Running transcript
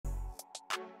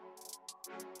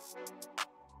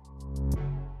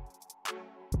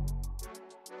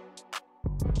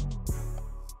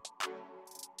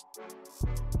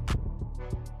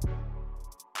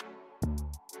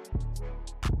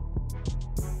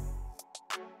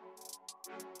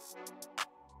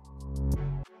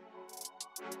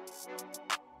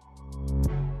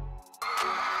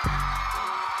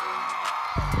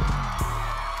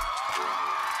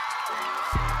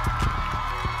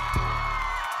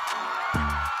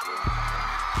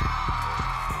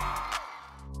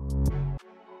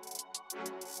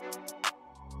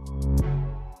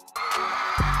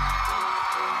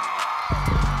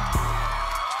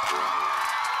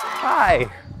Hi,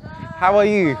 how are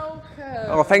you? Welcome.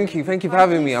 Oh, thank you for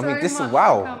having me. I mean, this is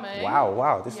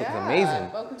wow, this looks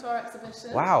amazing. Welcome to our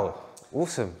exhibition. Wow,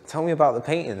 awesome. Tell me about the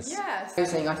paintings. Yes.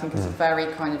 Posing, I think, is a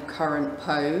very kind of current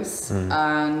pose,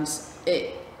 and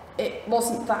it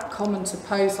wasn't that common to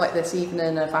pose like this even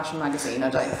in a fashion magazine, I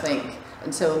don't think,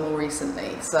 until more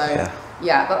recently. So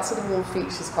yeah, that sort of all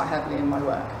features quite heavily in my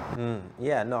work.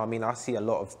 Yeah, no, I mean, I see a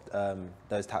lot of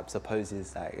those types of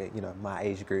poses, like, you know, my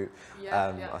age group.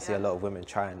 I see a lot of women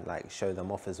try and like show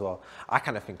them off as well. I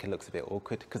kind of think it looks a bit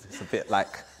awkward because it's a bit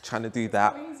like trying to do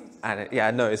that. And yeah,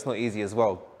 no, it's not easy as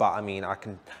well. But I mean, I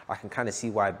can kind of see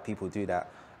why people do that.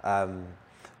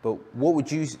 But what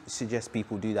would you suggest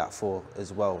people do that for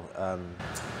as well?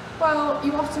 Well,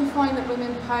 you often find that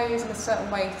women pose in a certain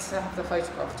way to have the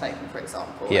photograph taken, for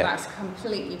example. And that's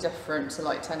completely different to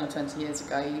like 10 or 20 years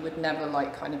ago. You would never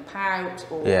like kind of pout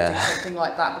or do something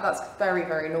like that, but that's very,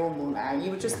 very normal now. You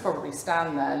would just probably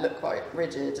stand there, look quite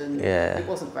rigid, and it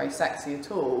wasn't very sexy at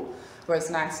all.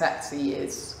 Whereas now sexy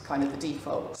is kind of the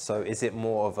default. So is it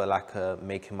more of a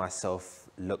making myself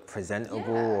look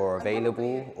presentable or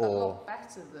available, or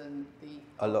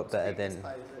a lot better than the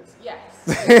poses. Yes.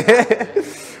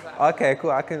 Exactly. Okay,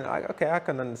 cool. I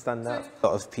can understand that. A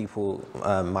lot of people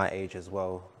my age as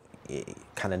well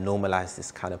kind of normalize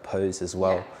this kind of pose as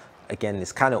well. Again,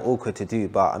 it's kind of awkward to do,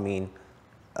 but I mean,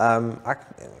 I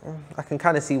can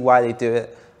kind of see why they do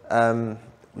it.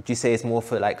 Would you say it's more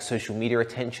for like social media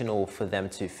attention or for them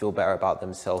to feel better about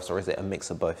themselves, or is it a mix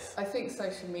of both? I think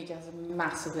social media has a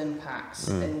massive impact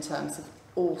in terms of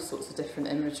all sorts of different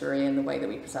imagery and the way that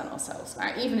we present ourselves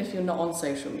now. Even if you're not on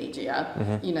social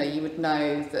media, you know, you would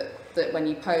know that when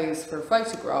you pose for a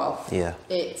photograph,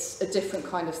 it's a different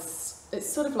kind of, it's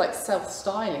sort of like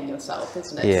self-styling yourself,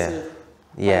 isn't it? Yeah. Sort of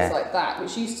pose like that,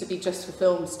 which used to be just for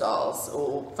film stars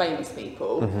or famous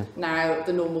people. Now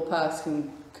the normal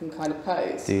person can kind of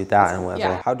pose. Do that and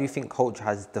whatever. How do you think culture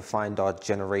has defined our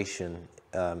generation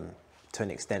to an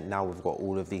extent? Now we've got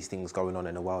all of these things going on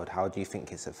in the world. How do you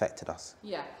think it's affected us?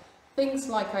 Yeah. Things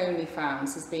like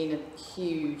OnlyFans has made a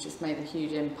huge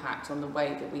impact on the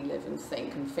way that we live and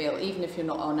think and feel. Even if you're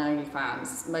not on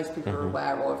OnlyFans, most people are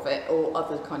aware of it, or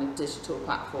other kind of digital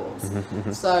platforms.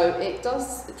 So it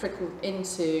does trickle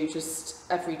into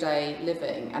just everyday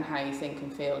living and how you think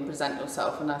and feel and present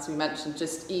yourself. And as we mentioned,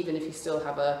 just even if you still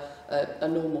have a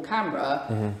normal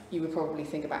camera, you would probably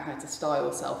think about how to style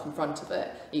yourself in front of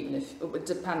it, even if it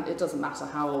doesn't matter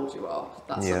how old you are.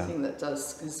 That's something that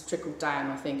has trickled down,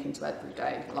 I think, into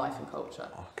everyday life and culture.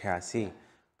 Okay, I see.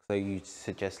 So you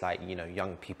suggest, like, you know,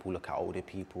 young people look at older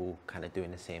people kind of doing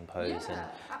the same pose and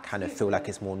kind of feel like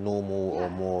it's more normal or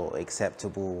more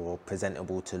acceptable or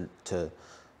presentable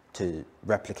to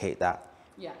replicate that.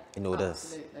 In order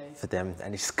for them,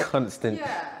 and it's constant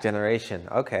generation.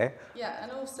 Okay. Yeah,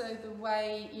 and also the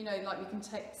way, you know, like we can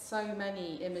take so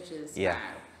many images now,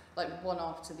 like one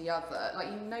after the other.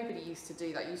 Like nobody used to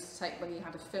do that. You used to take, when you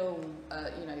had a film,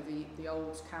 you know, the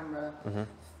old camera,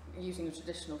 using a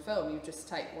traditional film, you just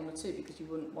take one or two because you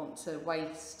wouldn't want to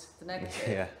waste the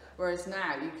negative. Whereas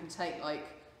now you can take like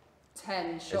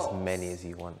 10 shots. As many as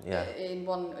you want. In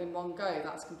one go.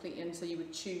 That's completely, and so you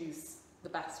would choose the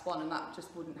best one, and that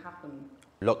just wouldn't happen.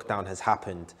 Lockdown has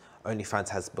happened. OnlyFans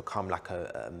has become like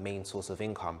a main source of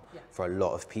income for a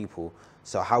lot of people.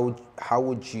 So what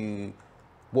would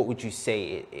you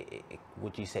say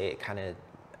would you say it kind of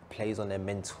plays on their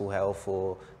mental health,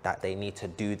 or that they need to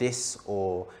do this,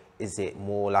 or is it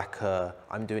more like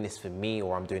I'm doing this for me,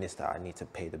 or I'm doing this that I need to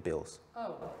pay the bills?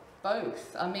 Oh,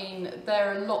 both. I mean,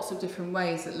 there are lots of different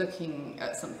ways at looking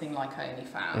at something like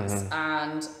OnlyFans,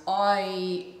 and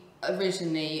I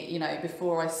originally, you know,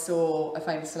 before I saw a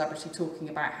famous celebrity talking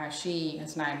about how she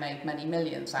has now made many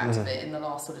millions out of it in the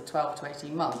last sort of 12 to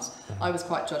 18 months, I was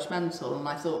quite judgmental, and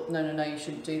I thought, no, you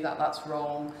shouldn't do that, that's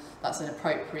wrong, that's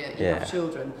inappropriate, you have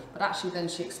children. But actually then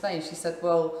she explained, she said,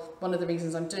 well, one of the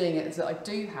reasons I'm doing it is that I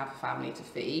do have a family to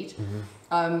feed.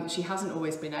 She hasn't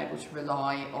always been able to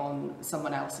rely on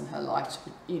someone else in her life to,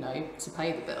 you know, to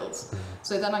pay the bills.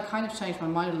 So then I kind of changed my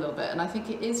mind a little bit, and I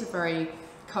think it is a very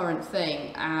current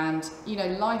thing, and you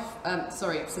know,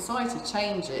 society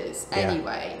changes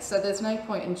anyway, so there's no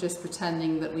point in just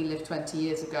pretending that we lived 20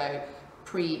 years ago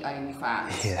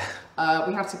pre-OnlyFans.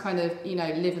 We have to kind of, you know,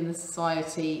 live in the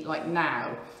society like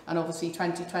now, and obviously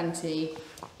 2020,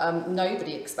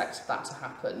 nobody expected that to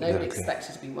happen. Nobody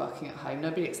expected to be working at home.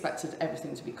 Nobody expected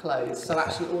everything to be closed. So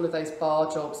actually all of those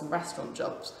bar jobs and restaurant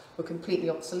jobs were completely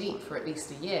obsolete for at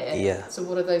least a year. So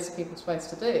what are those people supposed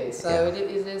to do? So it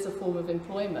is a form of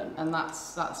employment, and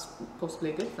that's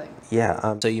possibly a good thing.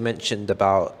 So you mentioned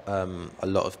about a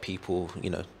lot of people,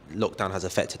 you know, lockdown has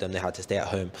affected them, they had to stay at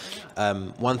home.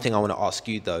 One thing I want to ask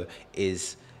you though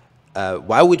is,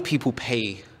 why would people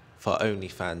pay for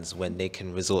OnlyFans when they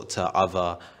can resort to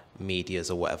other medias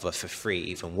or whatever for free?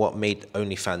 Even what made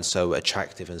OnlyFans so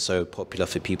attractive and so popular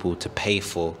for people to pay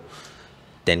for,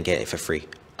 then get it for free?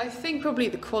 I think probably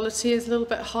the quality is a little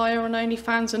bit higher on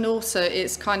OnlyFans, and also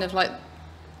it's kind of like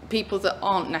people that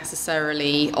aren't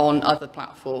necessarily on other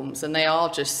platforms, and they are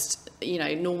just, you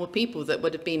know, normal people that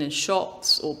would have been in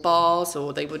shops or bars,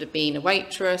 or they would have been a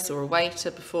waitress or a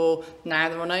waiter before. Now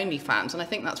they're on OnlyFans, and I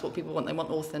think that's what people want. They want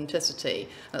authenticity.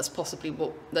 That's possibly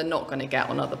what they're not going to get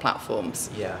on other platforms.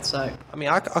 So I mean,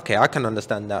 I can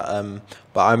understand that,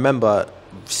 but I remember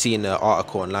seeing an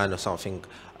article online or something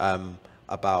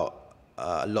about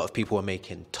a lot of people were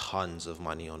making tons of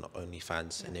money on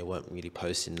OnlyFans, and they weren't really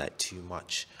posting like too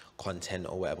much content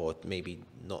or whatever, or maybe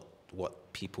not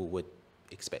what people would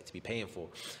expect to be paying for.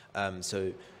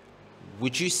 So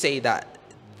would you say that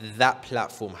that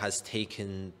platform has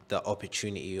taken the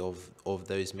opportunity of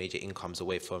those major incomes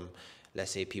away from,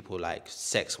 let's say, people like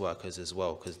sex workers as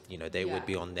well? Because, you know, they would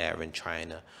be on there and trying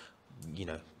to, you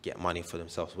know, get money for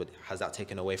themselves. Has that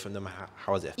taken away from them?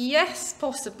 How is it? Yes,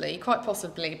 possibly, quite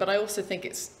possibly. But I also think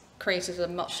it's created a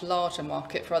much larger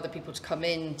market for other people to come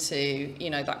into,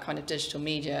 you know, that kind of digital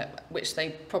media, which they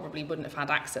probably wouldn't have had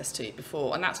access to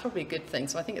before. And that's probably a good thing.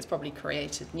 So I think it's probably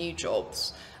created new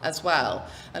jobs as well.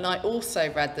 And I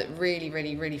also read that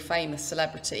really famous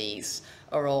celebrities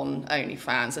are on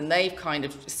OnlyFans, and they've kind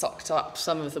of sucked up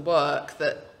some of the work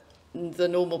that the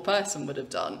normal person would have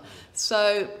done.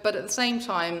 So, but at the same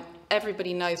time,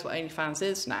 everybody knows what OnlyFans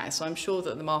is now, so I'm sure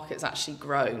that the market's actually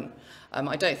grown.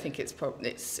 I don't think it's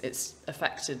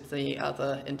affected the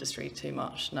other industry too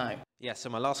much, no. Yeah, so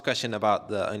my last question about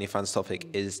the OnlyFans topic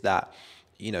is that,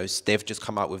 you know, they've just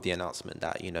come out with the announcement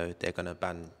that, you know, they're going to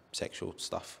ban sexual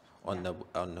stuff on the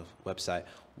website.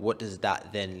 What does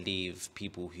that then leave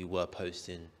people who were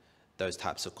posting those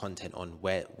types of content on?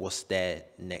 What's their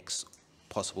next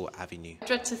possible avenue? I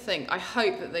dread to think. I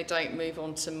hope that they don't move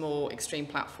on to more extreme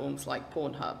platforms like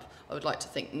Pornhub. I would like to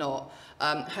think not.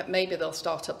 Maybe they'll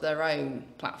start up their own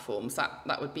platforms.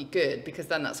 That would be good, because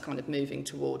then that's kind of moving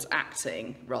towards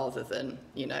acting rather than,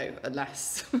 you know, a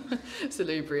less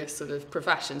salubrious sort of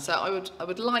profession. So I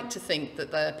would like to think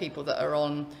that the people that are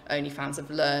on OnlyFans have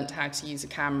learned how to use a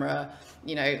camera,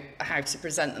 you know, how to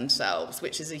present themselves,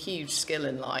 which is a huge skill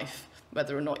in life,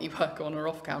 whether or not you work on or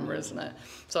off camera, isn't it?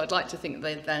 So I'd like to think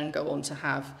they then go on to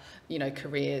have, you know,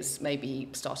 careers, maybe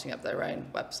starting up their own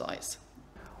websites.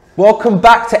 Welcome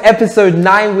back to episode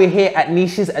 9. We're here at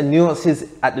Niches and Nuances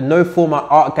at the No Former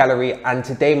Art Gallery, and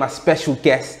today my special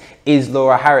guest is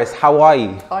Laura Harris. How are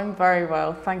you? I'm very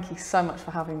well. Thank you so much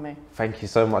for having me. Thank you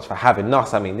so much for having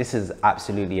us. I mean, this is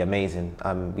absolutely amazing.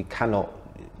 We cannot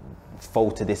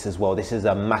falter this as well. This is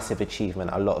a massive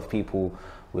achievement. A lot of people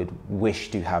would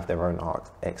wish to have their own art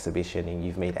exhibition, and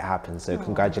you've made it happen. So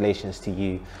congratulations to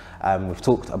you. We've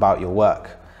talked about your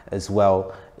work as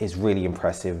well. It's really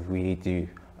impressive. We do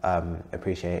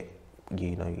appreciate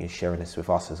you sharing this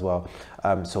with us as well.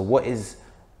 So what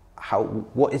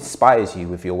inspires you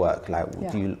with your work? Like,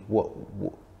 what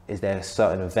is there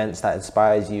certain events that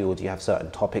inspires you, or do you have certain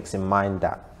topics in mind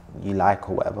that you like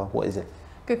or whatever? What is it?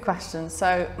 Good question.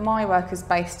 So my work is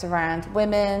based around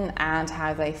women and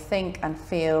how they think and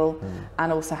feel,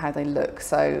 and also how they look.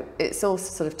 So it's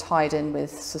also sort of tied in with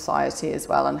society as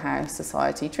well, and how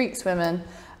society treats women.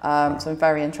 So I'm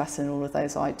very interested in all of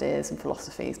those ideas and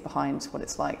philosophies behind what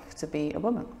it's like to be a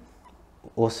woman.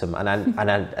 Awesome. And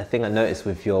I think I noticed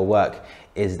with your work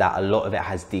is that a lot of it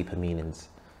has deeper meanings.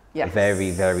 Yes.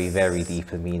 Very, very, very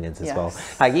deeper meanings as well.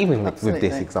 Like even with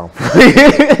this example.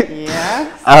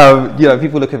 Yeah. You know,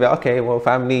 people look at it, okay, well,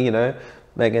 family, you know,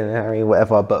 Meghan and Harry,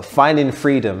 whatever, but finding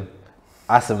freedom,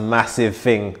 that's a massive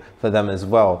thing for them as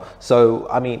well. So,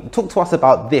 I mean, talk to us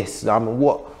about this. I mean,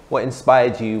 what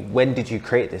inspired you? When did you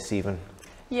create this even?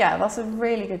 Yeah, that's a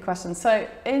really good question. So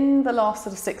in the last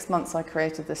sort of 6 months, I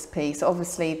created this piece.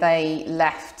 Obviously, they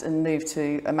left and moved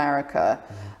to America,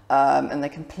 and they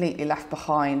completely left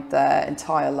behind their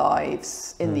entire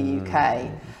lives in the UK.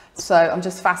 So I'm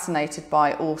just fascinated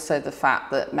by also the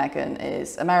fact that Meghan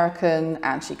is American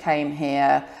and she came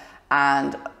here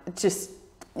and just,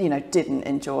 you know, didn't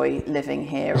enjoy living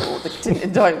here or didn't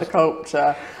enjoy the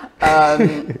culture.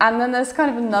 And then there's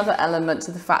kind of another element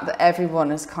to the fact that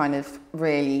everyone has kind of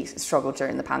really struggled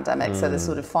during the pandemic. So they're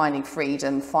sort of finding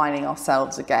freedom, finding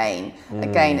ourselves again.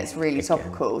 Again, it's really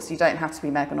topical. So you don't have to be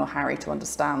Meghan or Harry to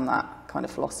understand that kind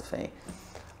of philosophy.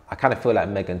 I kind of feel like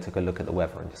Meghan took a look at the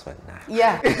weather and just went, nah.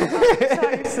 Yeah,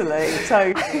 totally.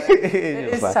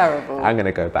 It is like, terrible. I'm going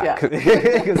to go back.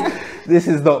 Yeah. This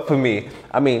is not for me.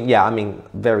 I mean,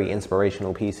 very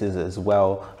inspirational pieces as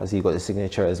well. As you got the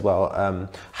signature as well.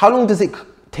 How long does it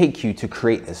take you to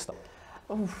create this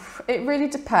stuff? It really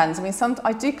depends. I mean,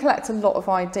 I do collect a lot of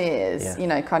ideas, you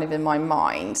know, kind of in my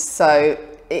mind. So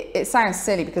it sounds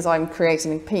silly because I'm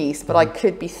creating a piece, but I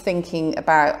could be thinking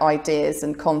about ideas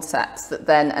and concepts that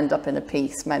then end up in a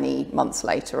piece many months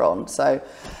later on. So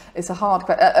it's a hard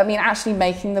question. I mean, actually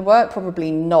making the work,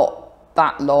 probably not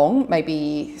that long,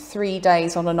 maybe 3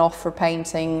 days on and off for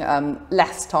painting,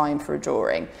 less time for a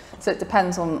drawing. So it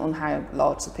depends on how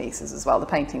large the piece is as well. The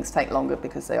paintings take longer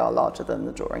because they are larger than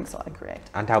the drawings that I create.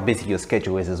 And how busy your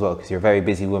schedule is as well, because you're a very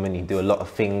busy woman, you do a lot of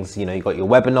things, you know, you got your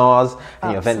webinars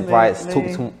and your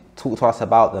Eventbrite. Talk to us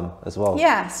about them as well.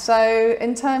 Yeah, so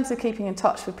in terms of keeping in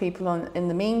touch with people in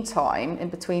the meantime, in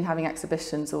between having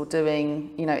exhibitions or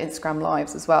doing, you know, Instagram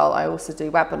lives as well, I also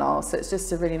do webinars. So it's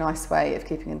just a really nice way of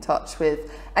keeping in touch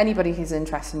with anybody who's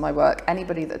interested in my work,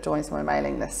 anybody that joins my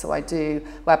mailing list. So I do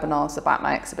webinars about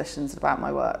my exhibitions, about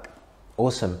my work.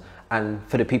 Awesome. And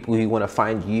for the people who want to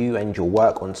find you and your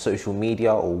work on social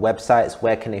media or websites,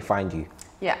 where can they find you?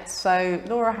 Yeah, so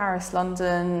Laura Harris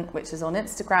London, which is on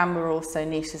Instagram. We're also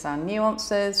Niches and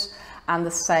Nuances, and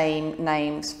the same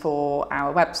names for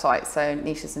our website. So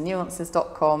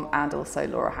nichesandnuances.com and also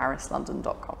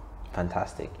lauraharrislondon.com.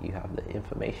 Fantastic. You have the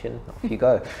information. Off you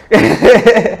go.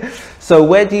 So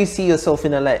where do you see yourself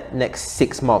in the next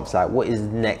 6 months? Like, what is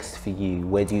next for you?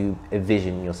 Where do you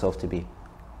envision yourself to be?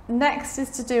 Next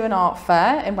is to do an art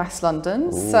fair in West London.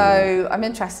 Ooh. So I'm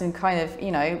interested in kind of,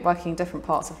 you know, working in different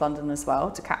parts of London as well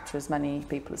to capture as many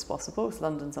people as possible, because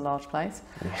London's a large place.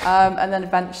 And then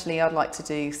eventually I'd like to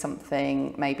do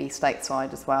something maybe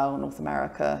stateside as well. North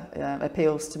America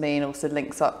appeals to me and also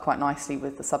links up quite nicely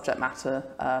with the subject matter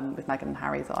with Meghan and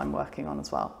Harry that I'm working on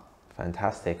as well.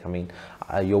 Fantastic. I mean,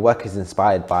 your work is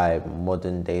inspired by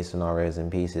modern day scenarios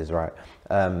and pieces, right?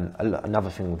 Another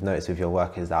thing we've noticed with your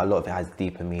work is that a lot of it has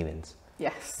deeper meanings.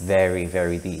 Yes. Very,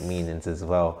 very deep meanings as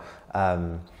well.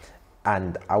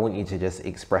 And I want you to just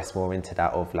express more into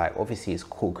that of like, obviously it's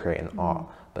cool creating art,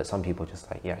 but some people just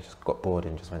like, yeah, just got bored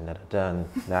and just went, da-da-da, and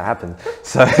that happened.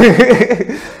 So,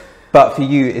 but for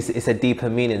you, it's a deeper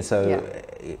meaning. So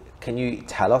can you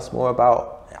tell us more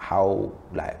about how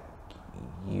like,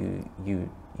 you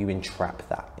entrap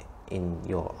that in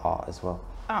your art as well?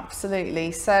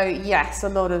 Absolutely. So yes, a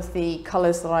lot of the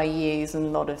colours that I use and a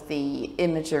lot of the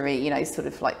imagery, you know, sort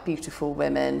of like beautiful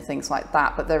women, things like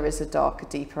that, but there is a darker,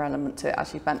 deeper element to it,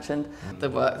 as you've mentioned. The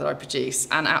work that I produce,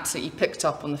 and absolutely picked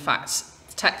up on the fact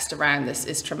the text around this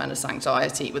is tremendous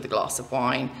anxiety with a glass of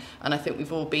wine, and I think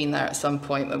we've all been there at some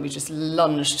point when we just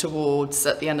lunge towards,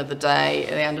 at the end of the day,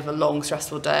 at the end of a long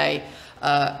stressful day,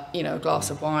 you know, a glass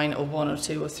of wine or one or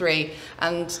two or three.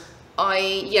 And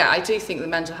I do think the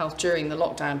mental health during the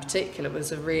lockdown in particular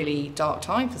was a really dark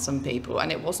time for some people,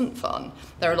 and it wasn't fun.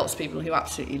 There are lots of people who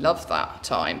absolutely loved that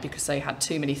time because they had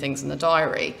too many things in the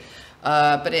diary.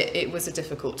 But it was a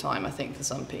difficult time, I think, for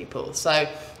some people. So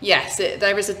yes,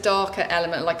 there is a darker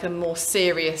element, like a more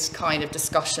serious kind of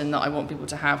discussion that I want people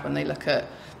to have when they look at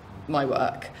my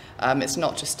work. It's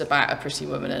not just about a pretty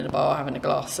woman in a bar having a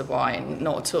glass of wine,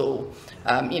 not at all.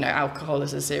 You know, alcohol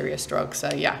is a serious drug,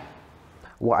 so yeah.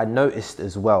 What I noticed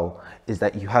as well is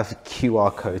that you have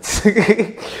QR codes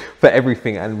for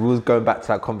everything, and we was going back to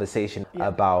that conversation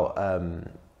about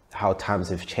how times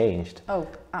have changed. Oh,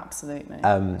 absolutely.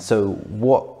 So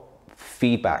what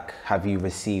feedback have you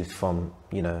received from,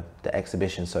 you know, the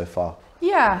exhibition so far?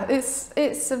 Yeah,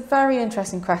 it's a very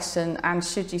interesting question. And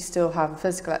should you still have a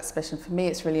physical exhibition? For me,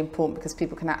 it's really important because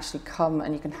people can actually come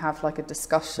and you can have like a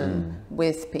discussion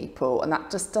with people, and that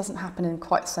just doesn't happen in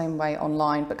quite the same way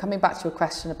online. But coming back to your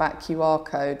question about QR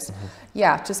codes,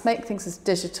 yeah, just make things as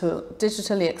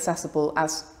digitally accessible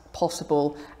as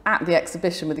possible at the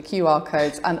exhibition with the QR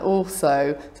codes, and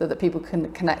also so that people can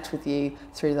connect with you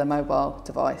through their mobile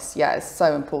device. Yeah, it's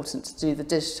so important to do the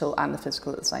digital and the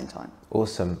physical at the same time.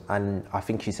 Awesome. And I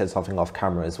think you said something off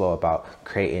camera as well about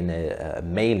creating a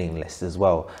mailing list as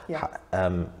well. Yeah.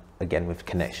 Again, with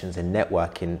connections and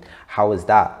networking, how is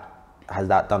that? Has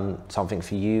that done something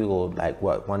for you, or like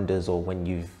worked wonders, or when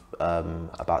you've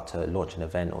about to launch an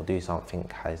event or do something,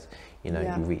 has, you know,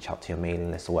 you reach out to your mailing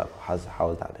list or what? How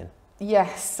has that been?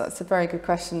 Yes, that's a very good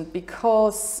question,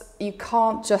 because you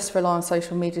can't just rely on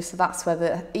social media. So that's where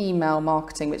the email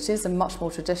marketing, which is a much more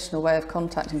traditional way of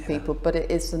contacting people, but it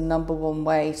is the #1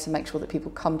 way to make sure that people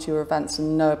come to your events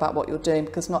and know about what you're doing,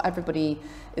 because not everybody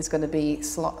is going to be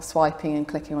swiping and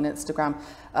clicking on Instagram,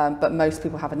 but most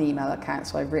people have an email account.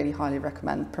 So I really highly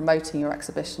recommend promoting your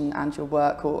exhibition and your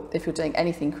work, or if you're doing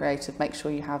anything creative, make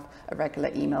sure you have a regular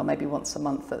email, maybe once a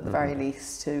month at the very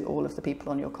least, to all of the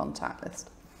people on your contact list.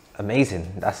 Amazing.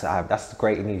 That's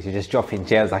great news. You're just dropping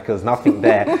gems like it was nothing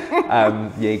there.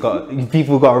 Yeah,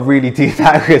 people got to really do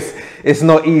that, because it's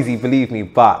not easy, believe me.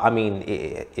 But I mean,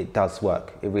 it does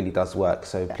work. It really does work.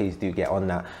 So please do get on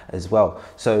that as well.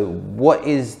 So what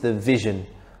is the vision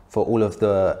for all of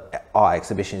the art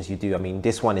exhibitions you do? I mean,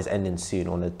 this one is ending soon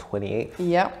on the 28th.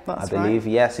 Yeah, that's I believe.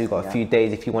 right. Yeah, so you've got a few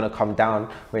days if you want to come down.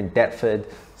 We're in Depford.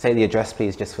 Say the address,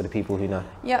 please, just for the people who know.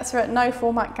 Yeah, so we're at No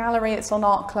Format Gallery. It's on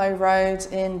Arklow Road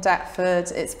in Deptford.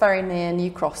 It's very near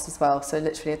New Cross as well, so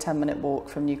literally a 10-minute walk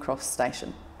from New Cross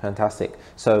station. Fantastic.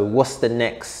 So what's the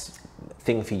next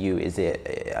thing for you? Is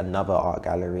it another art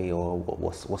gallery, or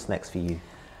what's next for you?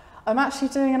 I'm actually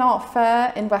doing an art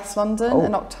fair in West London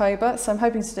in October, so I'm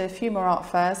hoping to do a few more art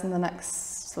fairs in the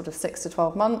next sort of 6 to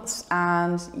 12 months.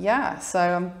 And yeah, so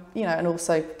I'm, you know, and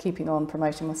also keeping on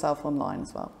promoting myself online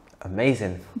as well.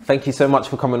 Amazing. Thank you so much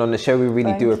for coming on the show. We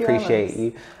really do appreciate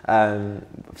you.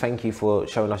 Thank you for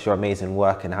showing us your amazing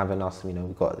work and having us, you know,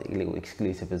 we've got a little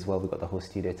exclusive as well. We've got the whole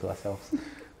studio to ourselves,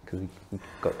 because we've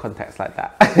got contacts like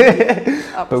that.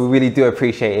 But we really do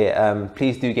appreciate it.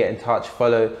 Please do get in touch,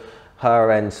 follow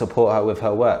her and support her with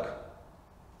her work.